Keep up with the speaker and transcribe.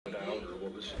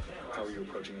How were you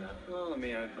approaching that? Well, I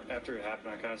mean, after it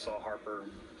happened, I kind of saw Harper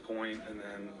point, and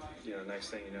then, next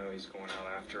thing you know, he's going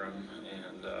out after him.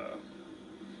 And,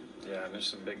 yeah, there's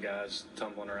some big guys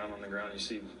tumbling around on the ground. You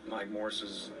see Mike Morris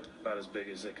is about as big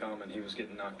as they come, and he was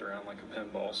getting knocked around like a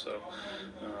pinball. So,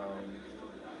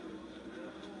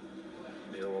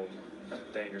 be a little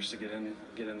dangerous to get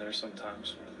in there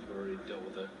sometimes. You've already dealt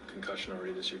with a concussion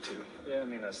already this year, too. Yeah, I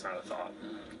mean, that's not a thought.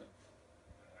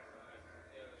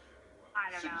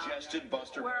 I don't know. Suggested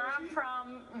Buster Where Posey. I'm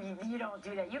from, you don't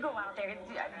do that. You go out there.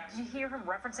 Did you hear him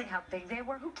referencing how big they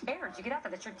were? Who cares? You get out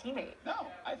there. That's your teammate. No,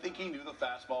 I think he knew the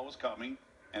fastball was coming,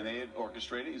 and they had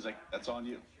orchestrated. He's like, "That's on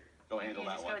you. Go handle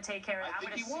that one." Go take care of it. I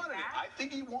think he wanted it. I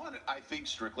think he wanted it. I think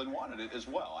Strickland wanted it as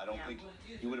well. I don't think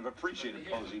he would have appreciated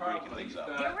Posey breaking things up.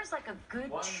 There was like a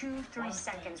good 2-3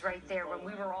 seconds right there when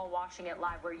we were all watching it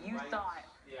live where you thought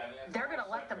they're going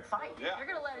to let them fight. Yeah. They're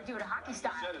going to let it do it hockey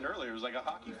style. I said it earlier. It was like a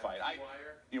hockey fight.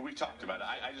 We talked about it.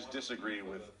 I just disagree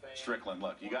with Strickland.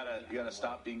 Look, you gotta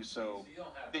stop being so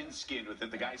thin-skinned with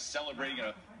it. The guy's celebrating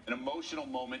an emotional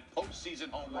moment, postseason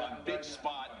home run, big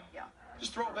spot. Yeah.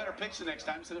 Just throw a better pitch the next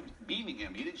time instead of beaming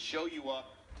him. He didn't show you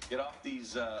up. Get off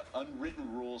these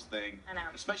unwritten rules thing, I know.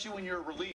 especially when you're a reliever.